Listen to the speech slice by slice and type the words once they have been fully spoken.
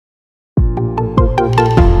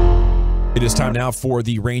It is time now for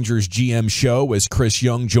the Rangers GM show as Chris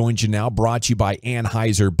Jung joins you now, brought to you by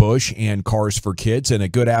Anheuser-Busch and Cars for Kids. And a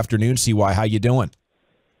good afternoon, CY. How you doing?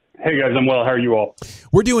 Hey, guys. I'm well. How are you all?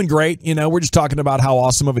 We're doing great. You know, we're just talking about how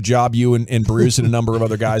awesome of a job you and Bruce and a number of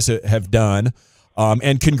other guys have done.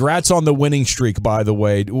 And congrats on the winning streak, by the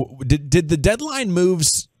way. Did the deadline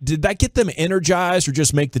moves, did that get them energized or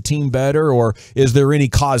just make the team better? Or is there any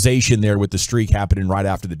causation there with the streak happening right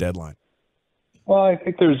after the deadline? Well, I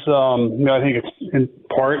think there's, I think it's in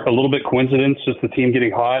part a little bit coincidence, just the team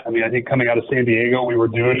getting hot. I mean, I think coming out of San Diego, we were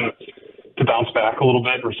due to bounce back a little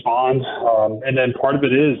bit and respond. And then part of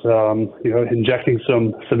it is, injecting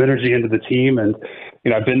some energy into the team. And,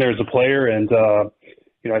 I've been there as a player and,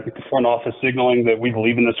 I think the front office signaling that we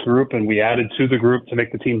believe in this group and we added to the group to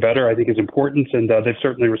make the team better, I think is important. And they've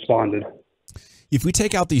certainly responded. If we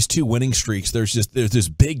take out these two winning streaks, there's this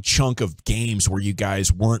big chunk of games where you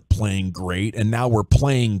guys weren't playing great, and now we're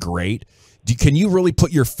playing great. Can you really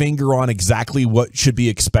put your finger on exactly what should be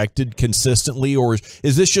expected consistently, or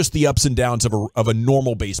is this just the ups and downs of a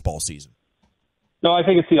normal baseball season? No, I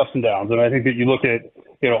think it's the ups and downs, and I think that you look at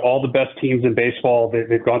all the best teams in baseball.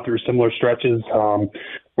 They've gone through similar stretches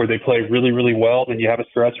where they play really, really well. Then you have a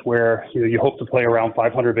stretch where you hope to play around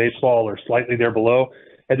 500 baseball or slightly there below.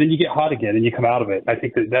 And then you get hot again and you come out of it. I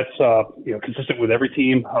think that's consistent with every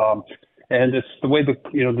team. And it's the way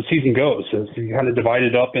the season goes. Is you kind of divide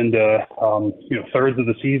it up into, thirds of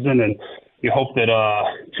the season. And you hope that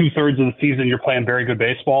 2/3 of the season you're playing very good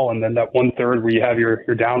baseball. And then that 1/3 where you have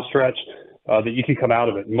your down stretch, that you can come out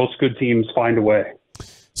of it. Most good teams find a way.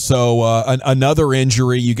 So another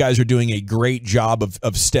injury. You guys are doing a great job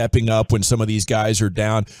of stepping up when some of these guys are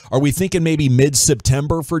down. Are we thinking maybe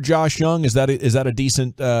mid-September for Josh Jung? Is that a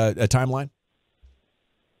decent timeline?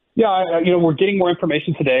 Yeah, we're getting more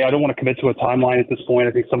information today. I don't want to commit to a timeline at this point.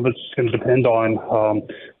 I think some of it's going to depend on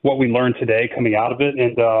what we learn today coming out of it,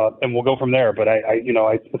 and we'll go from there. But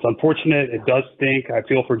it's unfortunate. It does stink. I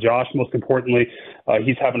feel for Josh. Most importantly,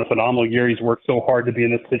 he's having a phenomenal year. He's worked so hard to be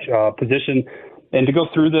in this position. And to go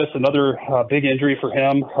through this, another big injury for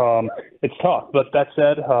him, it's tough. But that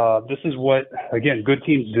said, this is what, again, good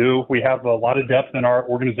teams do. We have a lot of depth in our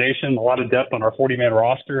organization, a lot of depth on our 40-man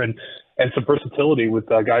roster, and some versatility with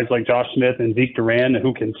guys like Josh Smith and Zeke Duran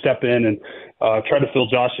who can step in and try to fill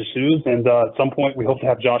Josh's shoes. And at some point, we hope to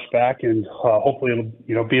have Josh back, and hopefully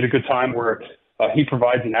it'll be at a good time where he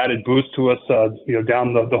provides an added boost to us,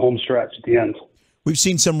 down the home stretch at the end. We've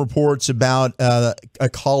seen some reports about a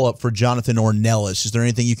call-up for Jonathan Ornelas. Is there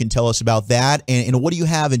anything you can tell us about that? And what do you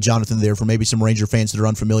have in Jonathan there for maybe some Ranger fans that are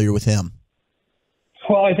unfamiliar with him?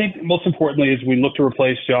 Well, I think most importantly, as we look to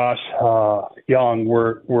replace Josh Jung,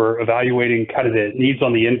 we're evaluating kind of the needs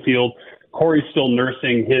on the infield. Corey's still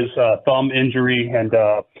nursing his thumb injury, and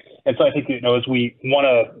so I think as we want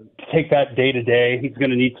to take that day to day, he's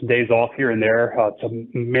going to need some days off here and there to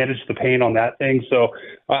manage the pain on that thing. So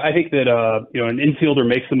I think that an infielder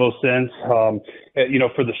makes the most sense.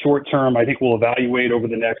 For the short term, I think we'll evaluate over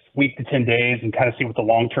the next week to 10 days and kind of see what the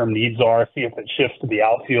long term needs are. See if it shifts to the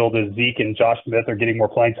outfield as Zeke and Josh Smith are getting more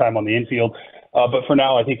playing time on the infield. But for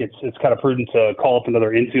now, I think it's kind of prudent to call up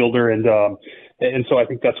another infielder, and so I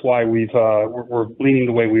think that's why we're leaning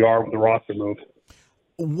the way we are with the roster move.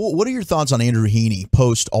 What are your thoughts on Andrew Heaney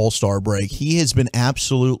post All-Star break? He has been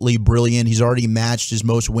absolutely brilliant. He's already matched his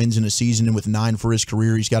most wins in a season, and with 9 for his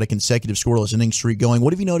career, he's got a consecutive scoreless inning streak going.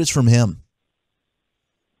 What have you noticed from him?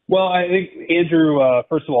 Well, I think Andrew,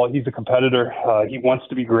 first of all, he's a competitor. He wants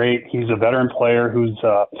to be great. He's a veteran player who's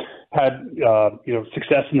had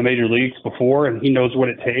success in the major leagues before, and he knows what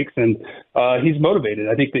it takes, and he's motivated.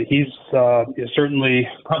 I think that he's certainly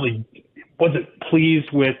probably wasn't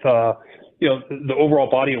pleased with the overall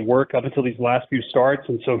body of work up until these last few starts.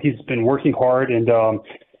 And so he's been working hard and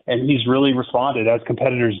he's really responded as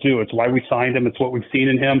competitors do. It's why we signed him. It's what we've seen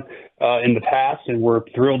in him in the past. And we're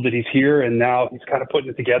thrilled that he's here. And now he's kind of putting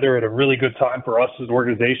it together at a really good time for us as an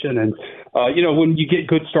organization. And, when you get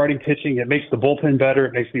good starting pitching, it makes the bullpen better.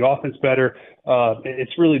 It makes the offense better.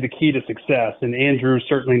 It's really the key to success. And Andrew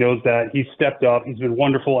certainly knows that. He's stepped up. He's been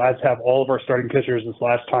wonderful, as have all of our starting pitchers this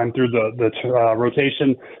last time through the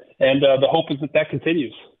rotation. And the hope is that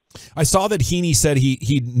continues. I saw that Heaney said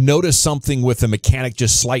he noticed something with a mechanic,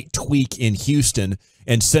 just slight tweak in Houston,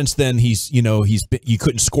 and since then you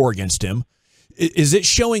couldn't score against him. Is it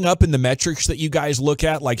showing up in the metrics that you guys look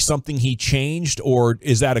at, like something he changed, or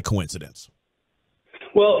is that a coincidence?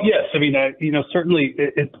 Well, yes. I mean, certainly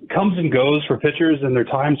it comes and goes for pitchers, and there are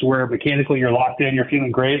times where mechanically you're locked in, you're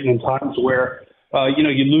feeling great, and then times where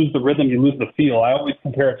you lose the rhythm, you lose the feel. I always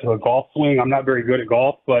compare it to a golf swing. I'm not very good at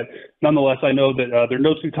golf, but nonetheless, I know that there are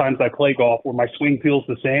no two times I play golf where my swing feels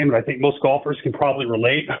the same, and I think most golfers can probably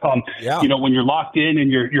relate. When you're locked in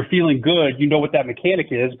and you're feeling good, you know what that mechanic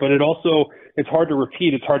is, but it's hard to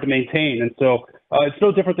repeat, it's hard to maintain, and so it's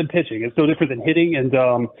no different than pitching. It's no different than hitting,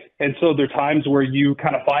 and so there are times where you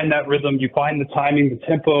kind of find that rhythm, you find the timing, the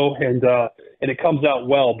tempo, and it comes out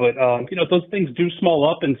well. But those things do show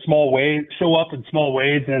up in small ways,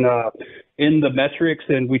 and in the metrics,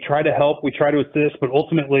 and we try to help, we try to assist, but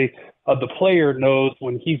ultimately the player knows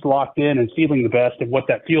when he's locked in and feeling the best and what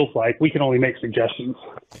that feels like. We can only make suggestions.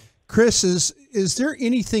 Chris, is there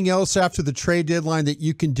anything else after the trade deadline that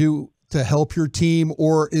you can do to help your team,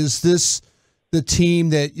 or is this the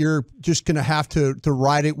team that you're just going to have to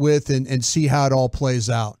ride it with and see how it all plays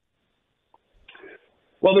out?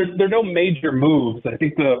 Well, there are no major moves. I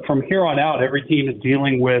think from here on out, every team is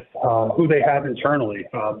dealing with who they have internally,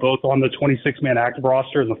 both on the 26-man active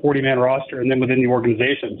roster and the 40-man roster, and then within the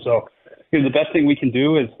organization. So, the best thing we can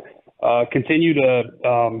do is continue to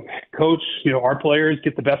coach, our players,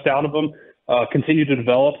 get the best out of them, continue to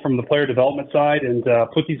develop from the player development side, and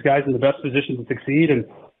put these guys in the best position to succeed, and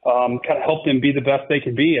kind of help them be the best they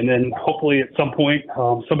can be. And then hopefully at some point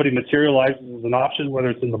somebody materializes as an option, whether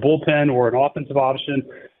it's in the bullpen or an offensive option,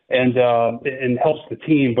 and helps the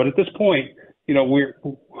team. But at this point, we're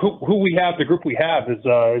who we have, the group we have is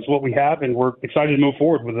what we have, and we're excited to move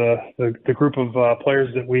forward with the group of players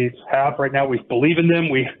that we have right now. We believe in them.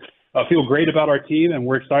 We feel great about our team, and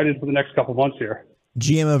we're excited for the next couple of months here.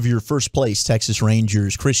 GM of your first place, Texas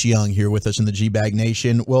Rangers, Chris Jung, here with us in the GBag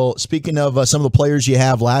Nation. Well, speaking of some of the players you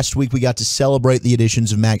have, last week we got to celebrate the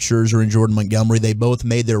additions of Max Scherzer and Jordan Montgomery. They both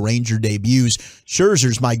made their Ranger debuts.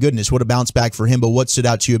 Scherzer's, my goodness, what a bounce back for him, but what stood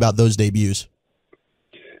out to you about those debuts?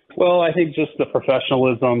 Well, I think just the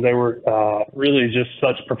professionalism. They were really just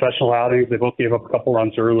such professional outings. They both gave up a couple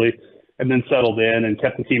runs early and then settled in and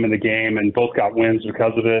kept the team in the game, and both got wins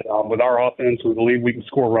because of it. With our offense, we believe we can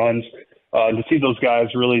score runs. To see those guys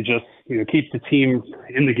really just keep the team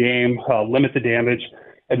in the game, limit the damage,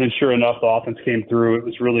 and then sure enough, the offense came through. It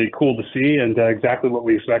was really cool to see, and exactly what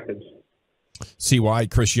we expected. CY,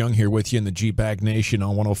 Chris Jung here with you in the G-Bag Nation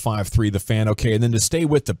on 105.3 The Fan. Okay, and then to stay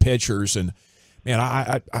with the pitchers, and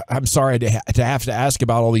man, I'm sorry to have to ask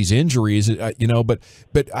about all these injuries, but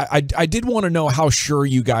I did want to know how sure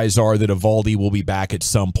you guys are that Eovaldi will be back at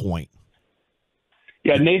some point.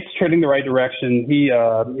 Yeah, Nate's trending the right direction. He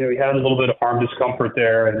had a little bit of arm discomfort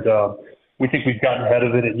there, and we think we've gotten ahead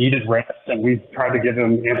of it. It needed rest, and we've tried to give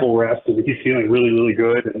him ample rest, and he's feeling really, really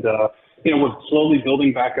good. And we're slowly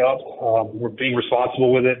building back up. We're being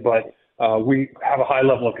responsible with it, but we have a high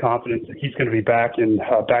level of confidence that he's going to be back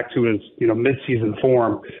back to his mid-season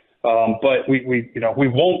form. But we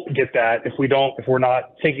won't get that if we're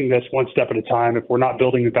not taking this one step at a time, if we're not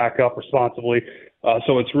building it back up responsibly.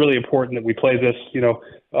 So it's really important that we play this,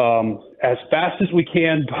 as fast as we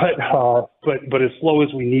can, but as slow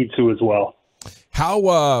as we need to as well.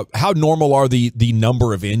 How normal are the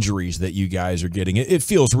number of injuries that you guys are getting? It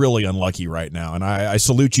feels really unlucky right now, and I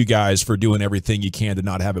salute you guys for doing everything you can to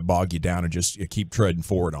not have it bog you down and just keep treading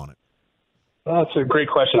forward on it. That's a great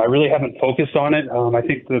question. I really haven't focused on it. I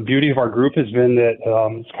think the beauty of our group has been that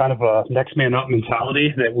it's kind of a next man up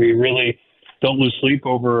mentality, that we really don't lose sleep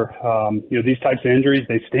over these types of injuries.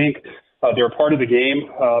 They stink. They're a part of the game,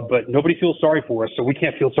 but nobody feels sorry for us, so we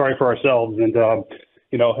can't feel sorry for ourselves. And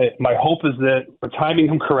my hope is that we're timing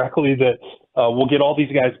them correctly, that we'll get all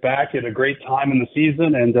these guys back at a great time in the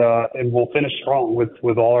season, and we'll finish strong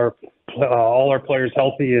with all our players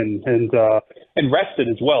healthy and rested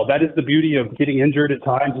as well. That is the beauty of getting injured at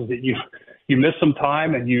times, is that you miss some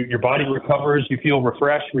time and your body recovers, you feel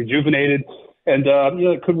refreshed, rejuvenated, and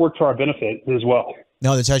it could work to our benefit as well.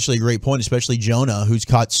 No, that's actually a great point, especially Jonah, who's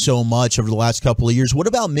caught so much over the last couple of years. What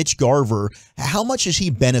about Mitch Garver? How much has he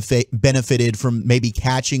benefited from maybe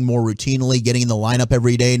catching more routinely, getting in the lineup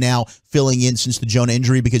every day now, filling in since the Jonah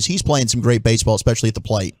injury? Because he's playing some great baseball, especially at the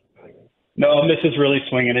plate. No, Mitch is really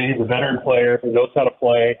swinging it. He's a veteran player who knows how to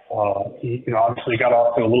play. He obviously got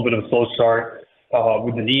off to a little bit of a slow start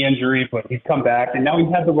with the knee injury, but he's come back, and now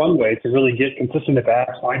he's had the runway to really get consistent at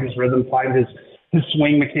bats, find his rhythm, find his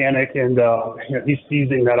swing mechanic, and he's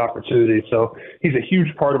seizing that opportunity. So he's a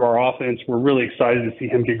huge part of our offense. We're really excited to see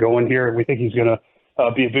him get going here, and we think he's going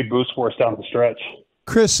to be a big boost for us down the stretch.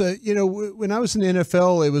 Chris, when I was in the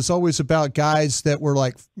NFL, it was always about guys that were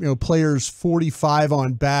like, players 45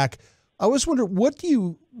 on back. I was wondering, what do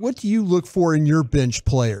you look for in your bench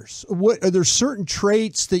players? What are there certain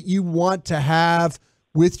traits that you want to have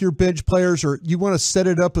with your bench players, or you want to set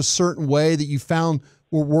it up a certain way that you found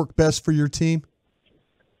will work best for your team?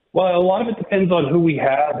 Well, a lot of it depends on who we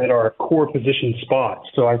have at our core position spots.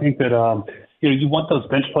 So I think that you want those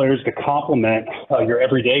bench players to complement your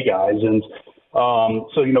everyday guys, and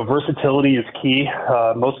so versatility is key.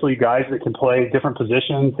 Mostly guys that can play different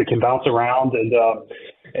positions, that can bounce around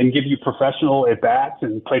and give you professional at bats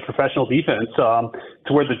and play professional defense.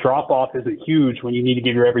 To where the drop off isn't huge when you need to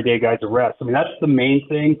give your everyday guys a rest. I mean, that's the main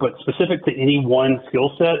thing. But specific to any one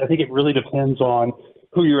skill set, I think it really depends on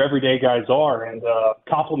who your everyday guys are and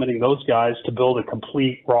complementing those guys to build a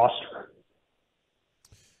complete roster.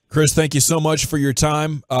 Chris, thank you so much for your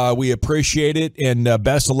time. We appreciate it, and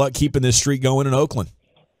best of luck keeping this streak going in Oakland.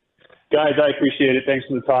 Guys, I appreciate it. Thanks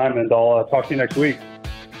for the time, and I'll talk to you next week.